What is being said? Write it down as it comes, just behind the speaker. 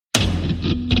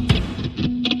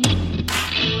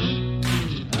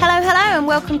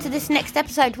welcome to this next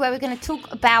episode where we're going to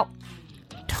talk about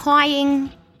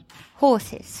tying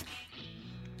horses.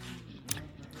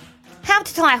 How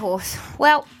to tie a horse?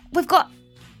 Well, we've got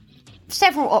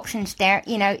several options there.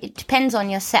 You know, it depends on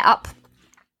your setup,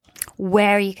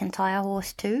 where you can tie a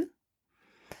horse to.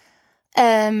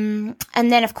 And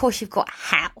then, of course, you've got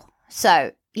how.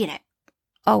 So, you know,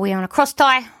 are we on a cross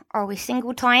tie? Are we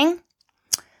single tying?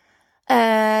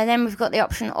 Then we've got the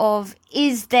option of,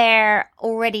 is there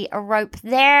already a rope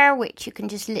there, which you can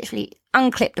just literally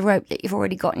unclip the rope that you've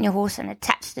already got in your horse and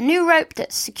attach the new rope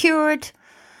that's secured?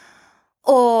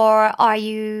 Or are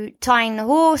you tying the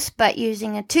horse but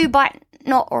using a 2-bite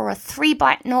knot or a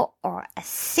 3-bite knot or a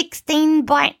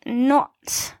 16-bite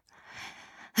knot?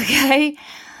 Okay,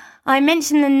 I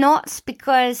mention the knots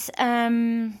because,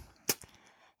 I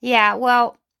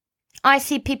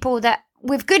see people that,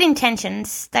 with good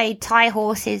intentions, they tie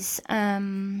horses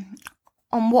on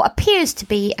what appears to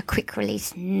be a quick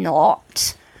release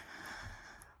knot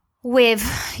with,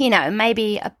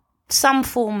 maybe some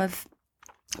form of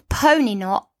pony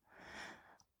knot,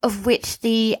 of which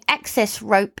the excess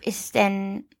rope is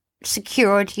then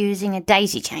secured using a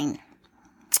daisy chain.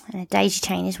 And a daisy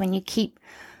chain is when you keep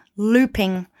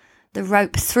looping the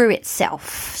rope through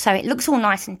itself, so it looks all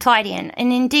nice and tidy, and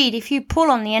indeed, if you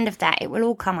pull on the end of that, it will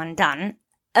all come undone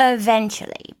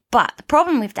eventually. But the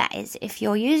problem with that is, if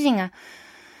you're using a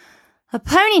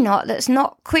pony knot that's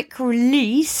not quick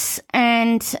release,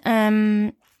 and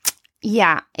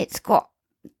it's got,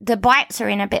 the bites are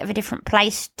in a bit of a different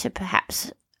place to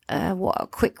perhaps what a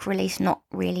quick release knot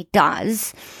really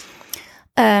does.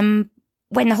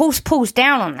 When the horse pulls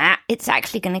down on that, it's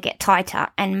actually going to get tighter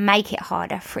and make it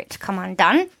harder for it to come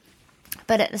undone.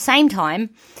 But at the same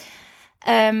time,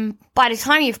 by the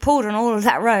time you've pulled on all of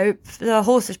that rope, the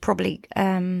horse has probably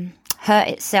hurt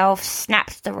itself,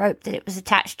 snapped the rope that it was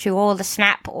attached to, or the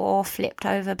snap, or flipped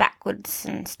over backwards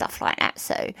and stuff like that.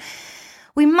 So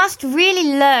we must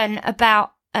really learn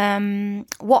about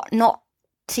what not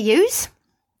to use.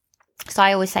 So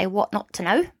I always say what not to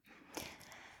know.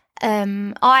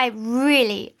 I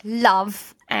really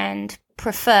love and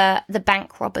prefer the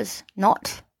bank robber's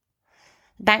knot.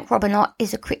 The bank robber knot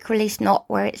is a quick release knot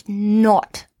where it's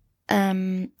not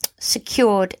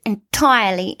secured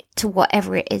entirely to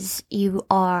whatever it is you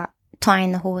are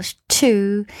tying the horse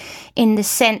to, in the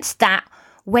sense that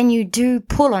when you do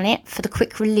pull on it for the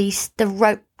quick release, the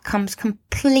rope comes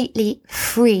completely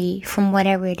free from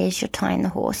whatever it is you're tying the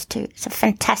horse to. It's a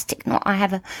fantastic knot. I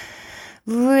have a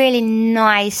really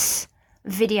nice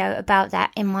video about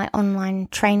that in my online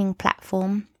training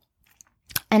platform,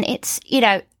 and it's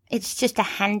just a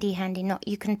handy knot.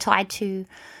 You can tie to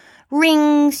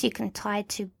rings, you can tie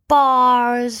to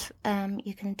bars,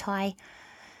 you can tie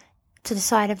to the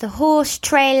side of the horse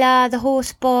trailer, the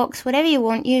horse box, whatever you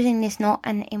want, using this knot,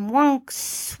 and in one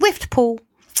swift pull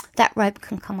that rope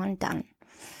can come undone.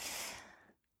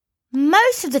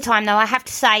 Most of the time, though, I have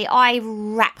to say, I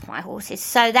wrap my horses.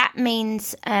 So that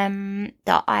means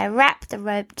that I wrap the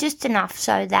rope just enough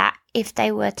so that if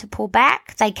they were to pull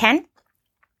back, they can.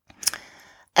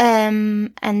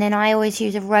 And then I always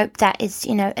use a rope that is,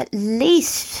 at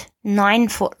least 9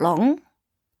 foot long.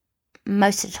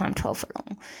 Most of the time, 12 foot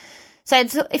long. So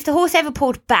if the horse ever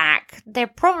pulled back, they're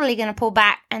probably going to pull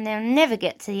back and they'll never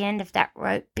get to the end of that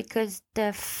rope, because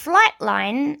the flight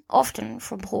line, often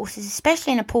from horses,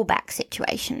 especially in a pullback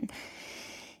situation,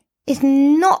 is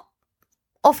not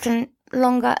often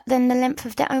longer than the length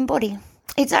of their own body.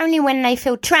 It's only when they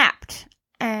feel trapped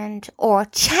or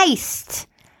chased,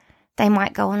 they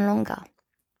might go on longer.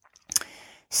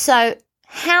 So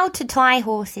how to tie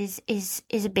horses is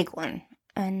a big one.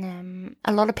 And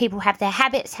a lot of people have their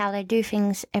habits, how they do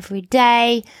things every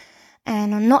day,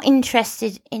 and I'm not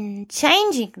interested in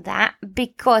changing that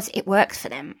because it works for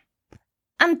them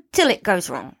until it goes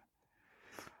wrong.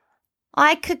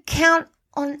 I could count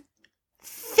on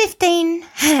 15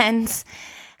 hands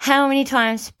how many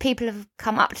times people have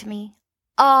come up to me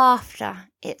after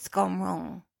it's gone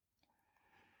wrong.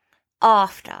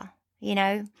 I've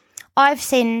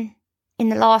seen in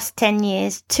the last 10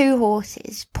 years, 2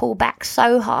 horses pull back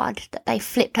so hard that they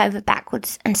flipped over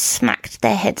backwards and smacked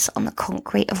their heads on the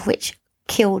concrete, of which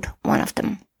killed one of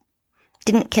them.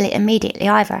 Didn't kill it immediately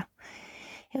either.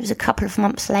 It was a couple of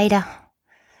months later,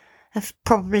 of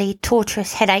probably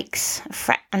torturous headaches,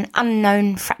 an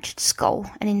unknown fractured skull,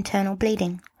 and internal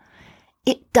bleeding.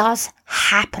 It does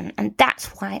happen, and that's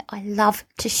why I love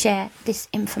to share this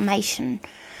information.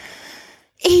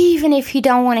 Even if you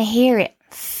don't want to hear it,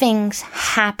 things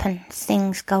happen,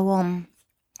 things go on.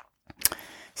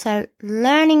 So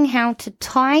learning how to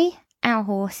tie our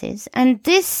horses, and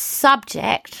this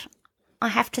subject I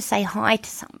have to say hi to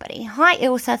somebody. Hi,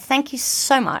 Ilsa. Thank you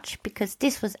so much, because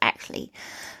this was actually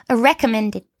a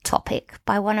recommended topic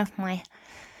by one of my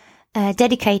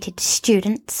dedicated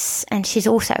students, and she's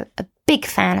also a big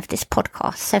fan of this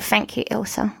podcast. So thank you,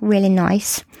 Ilsa. Really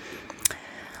nice.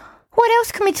 What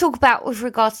else can we talk about with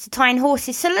regards to tying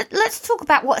horses? So let's talk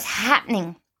about what's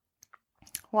happening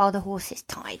while the horse is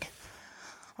tied.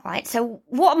 All right, so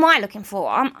what am I looking for?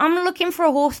 I'm looking for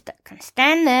a horse that can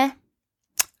stand there,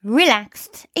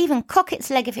 relaxed, even cock its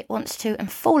leg if it wants to, and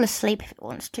fall asleep if it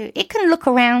wants to. It can look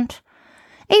around,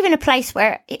 even a place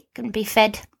where it can be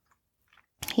fed.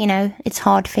 You know, it's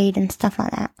hard feed and stuff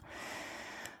like that.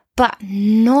 But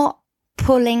not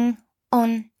pulling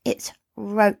on its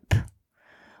rope.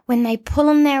 When they pull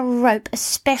on their rope,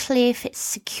 especially if it's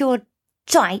secured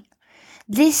tight,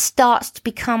 this starts to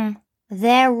become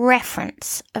their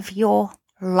reference of your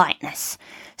lightness.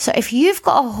 So if you've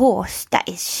got a horse that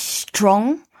is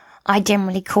strong, I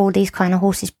generally call these kind of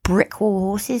horses brick wall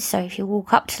horses. So if you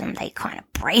walk up to them, they kind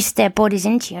of brace their bodies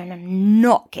into you and are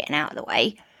not getting out of the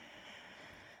way.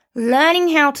 Learning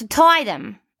how to tie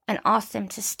them and ask them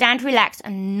to stand relaxed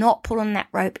and not pull on that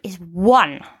rope is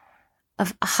one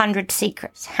of 100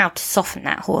 secrets how to soften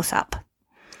that horse up.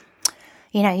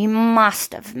 You know, you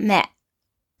must have met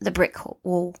the brick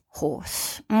wall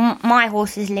horse. My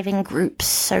horses live in groups,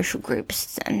 social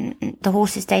groups, and the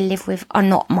horses they live with are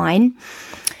not mine.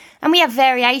 And we have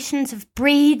variations of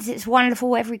breeds. It's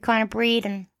wonderful, every kind of breed.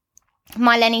 And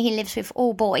my Lenny, he lives with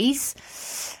all boys.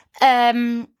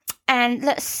 And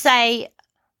let's say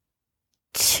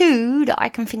 2 that I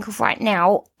can think of right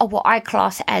now are what I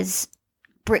class as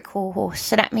brick wall horse.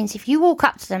 So that means if you walk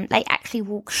up to them, they actually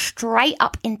walk straight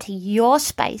up into your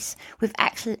space with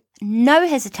actually no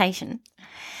hesitation.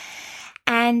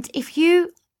 And if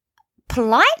you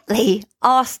politely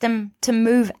ask them to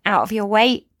move out of your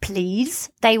way, please,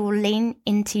 they will lean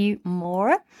into you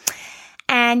more.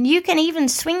 And you can even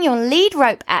swing your lead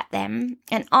rope at them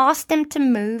and ask them to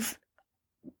move,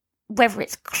 whether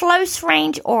it's close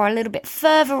range or a little bit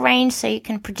further range, so you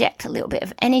can project a little bit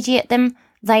of energy at them.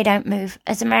 They don't move.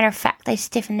 As a matter of fact, they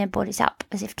stiffen their bodies up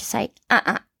as if to say,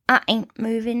 I ain't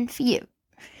moving for you.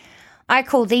 I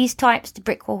call these types the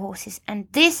brick wall horses, and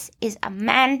this is a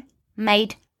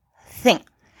man-made thing.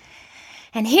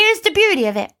 And here's the beauty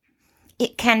of it.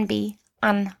 It can be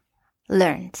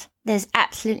unlearned. There's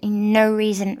absolutely no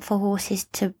reason for horses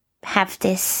to have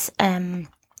this, for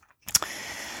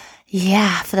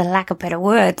the lack of better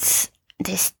words,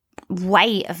 this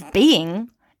way of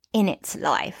being in its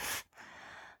life.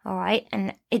 All right.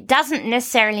 And it doesn't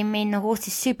necessarily mean the horse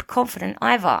is super confident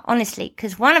either, honestly,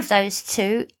 because one of those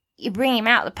two, you bring him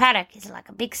out of the paddock, is like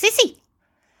a big sissy,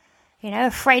 you know,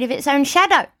 afraid of its own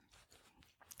shadow.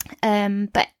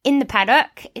 But in the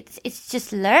paddock, it's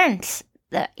just learned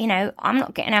that, you know, I'm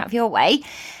not getting out of your way.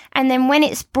 And then when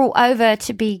it's brought over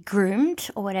to be groomed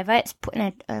or whatever, it's put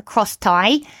in a cross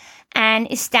tie and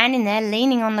is standing there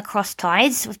leaning on the cross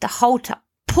ties with the halter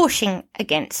pushing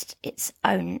against its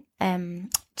own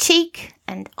cheek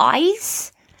and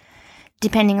eyes,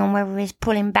 depending on whether it's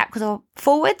pulling backwards or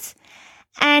forwards,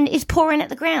 and is pawing at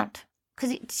the ground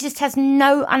because it just has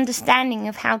no understanding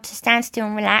of how to stand still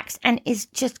and relax, and is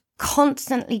just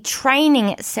constantly training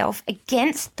itself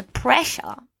against the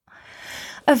pressure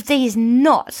of these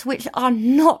knots, which are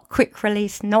not quick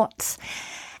release knots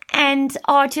and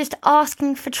are just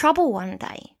asking for trouble one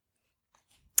day.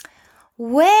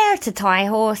 Where to tie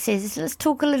horses? Let's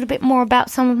talk a little bit more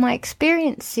about some of my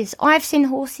experiences. I've seen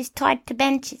horses tied to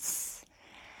benches,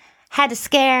 had a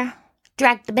scare,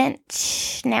 dragged the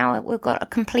bench. Now we've got a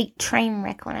complete train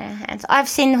wreck on our hands. I've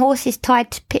seen horses tied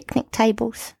to picnic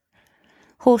tables.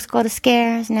 Horse got a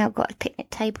scare, has now got a picnic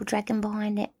table dragging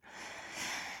behind it.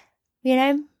 You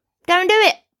know, don't do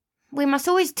it. We must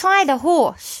always tie the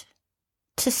horse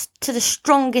to the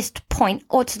strongest point,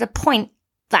 or to the point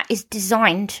that is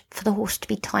designed for the horse to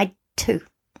be tied to.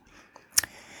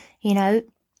 You know,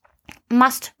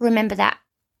 must remember that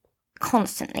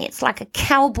constantly. It's like a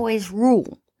cowboy's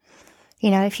rule.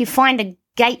 You know, if you find a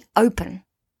gate open,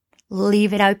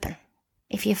 leave it open.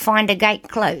 If you find a gate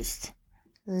closed,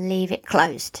 leave it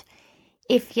closed.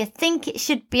 If you think it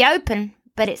should be open,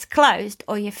 but it's closed,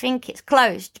 or you think it's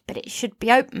closed, but it should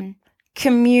be open,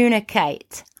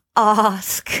 communicate.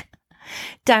 Ask.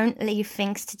 Don't leave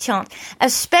things to chance,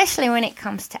 especially when it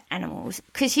comes to animals.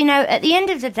 Because, you know, at the end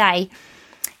of the day,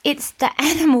 it's the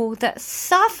animal that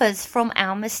suffers from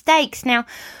our mistakes. Now,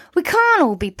 we can't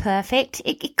all be perfect.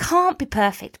 It can't be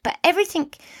perfect. But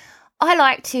everything I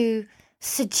like to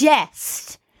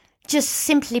suggest just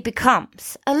simply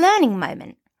becomes a learning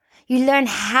moment. You learn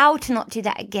how to not do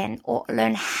that again, or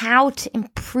learn how to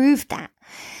improve that.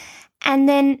 And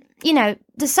then,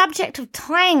 the subject of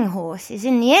tying horses,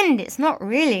 in the end, it's not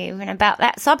really even about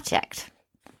that subject.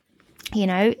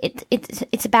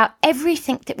 It's about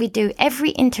everything that we do,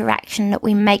 every interaction that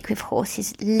we make with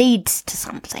horses leads to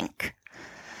something.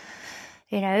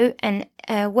 And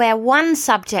where one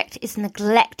subject is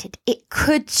neglected, it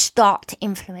could start to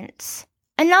influence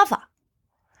another.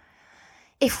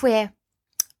 If we're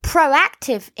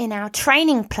proactive in our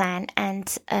training plan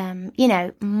and,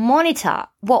 monitor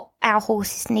what our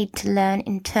horses need to learn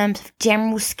in terms of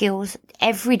general skills,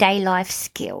 everyday life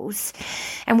skills,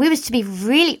 and we was to be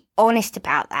really honest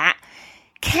about that,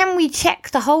 can we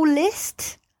check the whole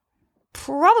list?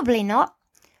 Probably not.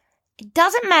 It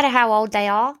doesn't matter how old they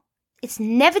are. It's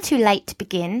never too late to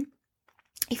begin.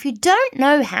 If you don't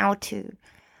know how to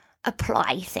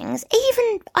apply things,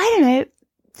 even,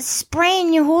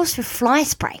 spraying your horse with fly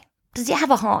spray. Does it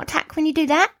have a heart attack when you do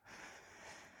that?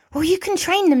 Well, you can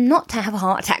train them not to have a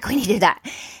heart attack when you do that.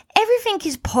 Everything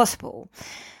is possible.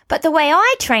 But the way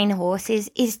I train horses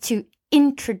is to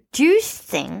introduce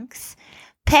things,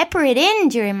 pepper it in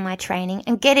during my training,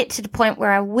 and get it to the point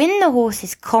where I win the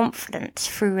horse's confidence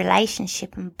through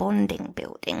relationship and bonding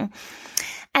building.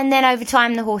 And then over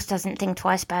time, the horse doesn't think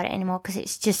twice about it anymore because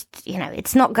it's just,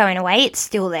 it's not going away. It's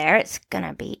still there. It's going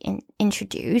to be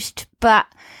introduced. But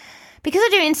because I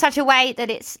do it in such a way that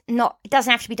it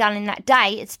doesn't have to be done in that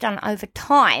day, it's done over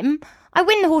time, I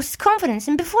win the horse's confidence.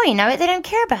 And before you know it, they don't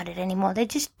care about it anymore. They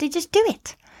just do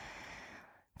it.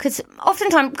 Because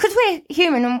oftentimes, because we're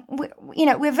human and we're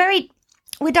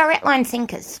direct line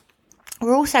thinkers,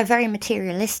 we're also very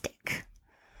materialistic.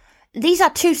 These are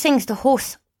two things the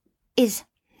horse is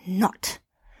not.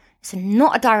 It's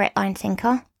not a direct line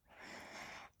thinker,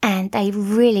 and they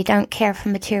really don't care for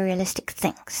materialistic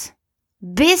things.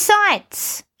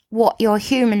 Besides what your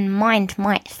human mind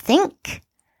might think,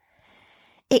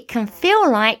 it can feel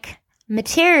like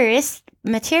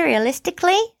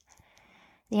materialistically,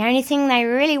 the only thing they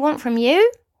really want from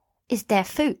you is their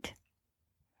food.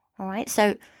 All right,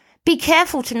 so be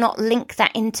careful to not link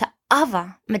that into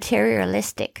other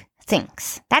materialistic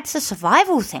things. That's a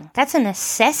survival thing. That's a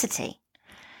necessity.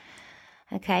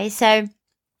 Okay, so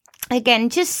again,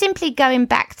 just simply going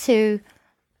back to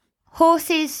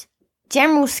horses,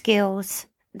 general skills,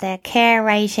 their care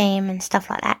regime and stuff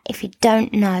like that. If you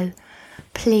don't know,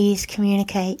 please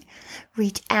communicate.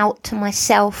 Reach out to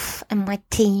myself and my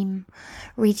team.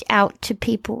 Reach out to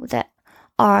people that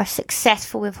are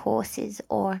successful with horses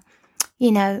or,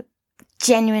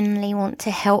 genuinely want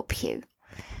to help you.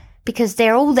 Because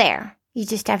they're all there. You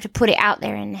just have to put it out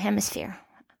there in the hemisphere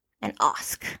and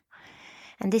ask.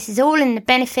 And this is all in the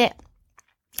benefit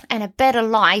and a better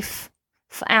life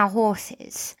for our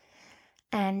horses.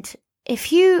 And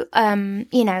if you,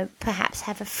 perhaps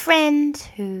have a friend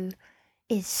who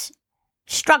is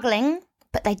struggling,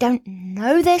 but they don't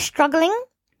know they're struggling,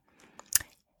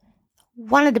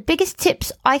 one of the biggest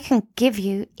tips I can give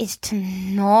you is to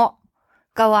not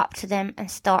go up to them and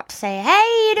start to say,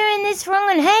 hey, you're doing this wrong,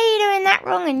 and hey, you're doing that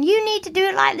wrong, and you need to do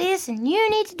it like this, and you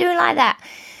need to do it like that.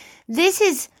 This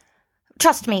is,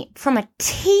 trust me, from a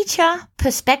teacher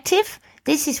perspective,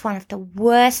 this is one of the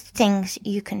worst things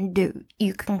you can do.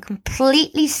 You can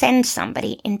completely send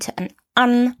somebody into an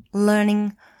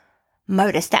unlearning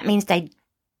modus. That means they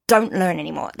don't learn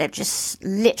anymore. They just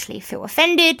literally feel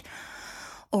offended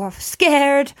or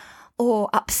scared or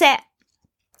upset.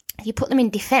 You put them in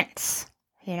defense,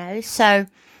 So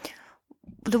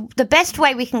the best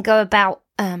way we can go about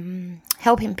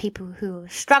helping people who are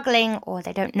struggling or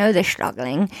they don't know they're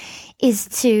struggling is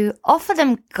to offer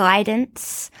them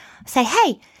guidance. Say,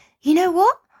 hey, you know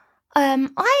what?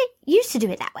 I used to do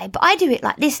it that way, but I do it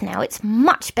like this now. It's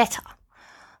much better.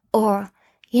 Or,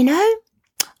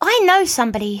 I know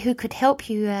somebody who could help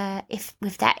you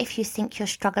if you think you're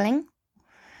struggling.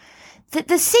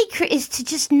 The secret is to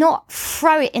just not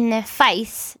throw it in their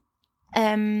face,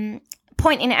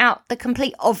 pointing out the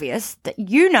complete obvious that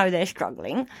they're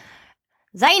struggling,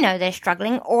 they know they're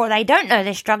struggling, or they don't know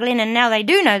they're struggling, and now they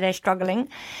do know they're struggling.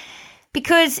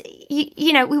 Because,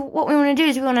 what we want to do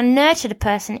is we want to nurture the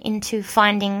person into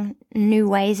finding new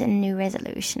ways and new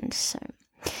resolutions. So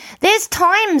there's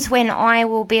times when I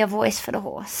will be a voice for the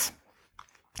horse.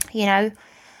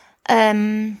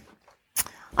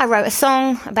 I wrote a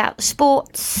song about the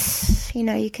sports.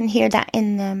 You can hear that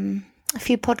in a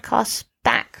few podcasts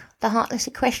back, The Heartless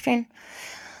Equestrian.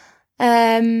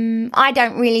 I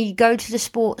don't really go to the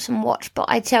sports and watch, but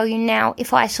I tell you now,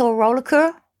 if I saw roller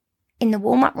cur in the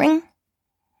warm-up ring,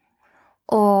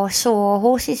 or saw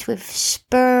horses with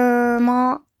spur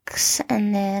marks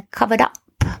and they're covered up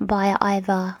by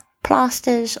either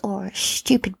plasters or a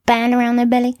stupid band around their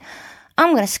belly,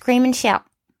 I'm going to scream and shout.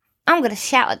 I'm going to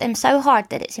shout at them so hard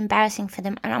that it's embarrassing for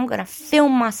them, and I'm going to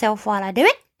film myself while I do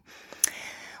it.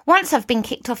 Once I've been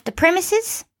kicked off the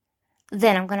premises,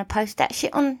 then I'm going to post that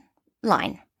shit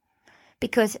online.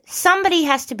 Because somebody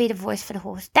has to be the voice for the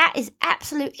horse. That is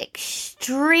absolute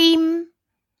extreme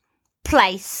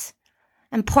place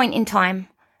and point in time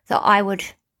that I would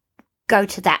go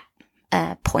to that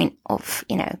point of,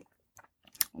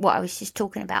 what I was just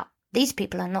talking about. These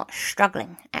people are not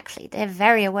struggling, actually. They're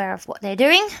very aware of what they're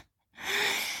doing.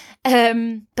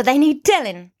 But they need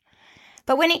telling.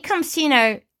 But when it comes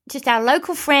to, just our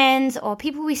local friends or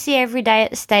people we see every day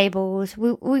at the stables,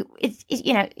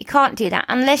 you can't do that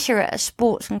unless you're at a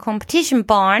sports and competition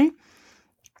barn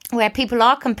where people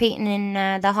are competing in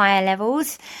the higher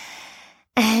levels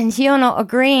and you're not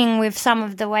agreeing with some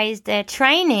of the ways they're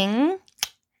training,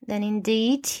 then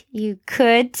indeed you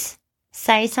could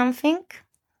say something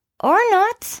or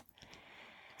not.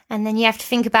 And then you have to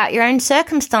think about your own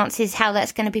circumstances, how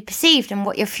that's going to be perceived and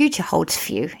what your future holds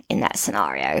for you in that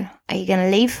scenario. Are you going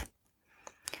to leave?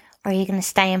 Or are you going to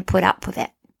stay and put up with it?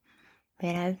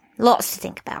 Lots to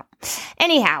think about.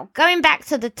 Anyhow, going back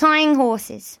to the tying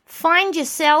horses. Find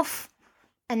yourself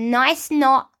a nice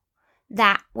knot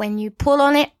that when you pull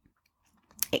on it,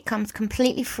 it comes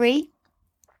completely free.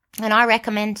 And I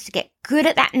recommend to get good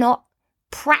at that knot.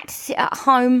 Practice it at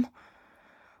home.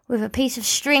 With a piece of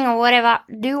string or whatever,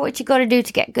 do what you got to do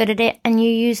to get good at it, and you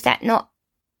use that knot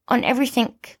on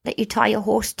everything that you tie your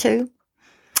horse to.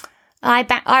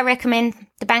 I recommend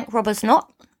the bank robber's knot,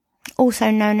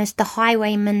 also known as the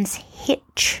highwayman's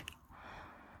hitch.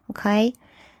 Okay,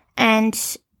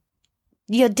 and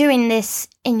you're doing this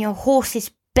in your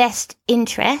horse's best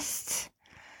interests.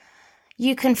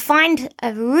 You can find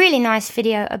a really nice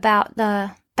video about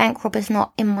the bank robber's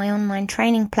knot in my online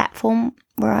training platform,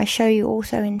 where I show you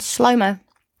also in slow-mo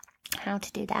how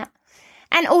to do that.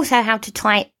 And also how to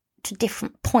tie it to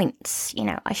different points.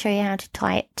 I show you how to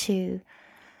tie it to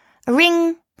a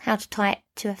ring, how to tie it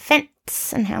to a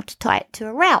fence, and how to tie it to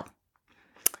a rail.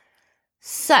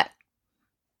 So,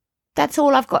 that's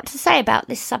all I've got to say about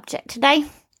this subject today.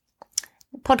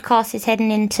 The podcast is heading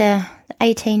into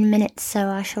 18 minutes, so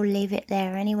I shall leave it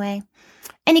there anyway.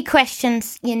 Any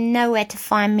questions, you know where to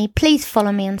find me. Please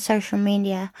follow me on social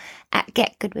media at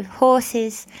Get Good With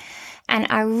Horses. And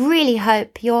I really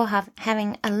hope you're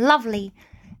having a lovely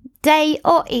day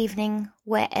or evening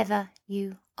wherever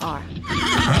you are.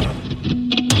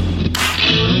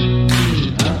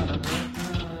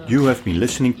 You have been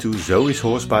listening to Zoe's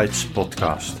Horse Bites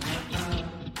podcast.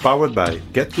 Powered by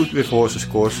Get Good With Horses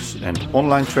courses and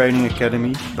online training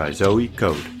academy by Zoe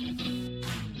Code.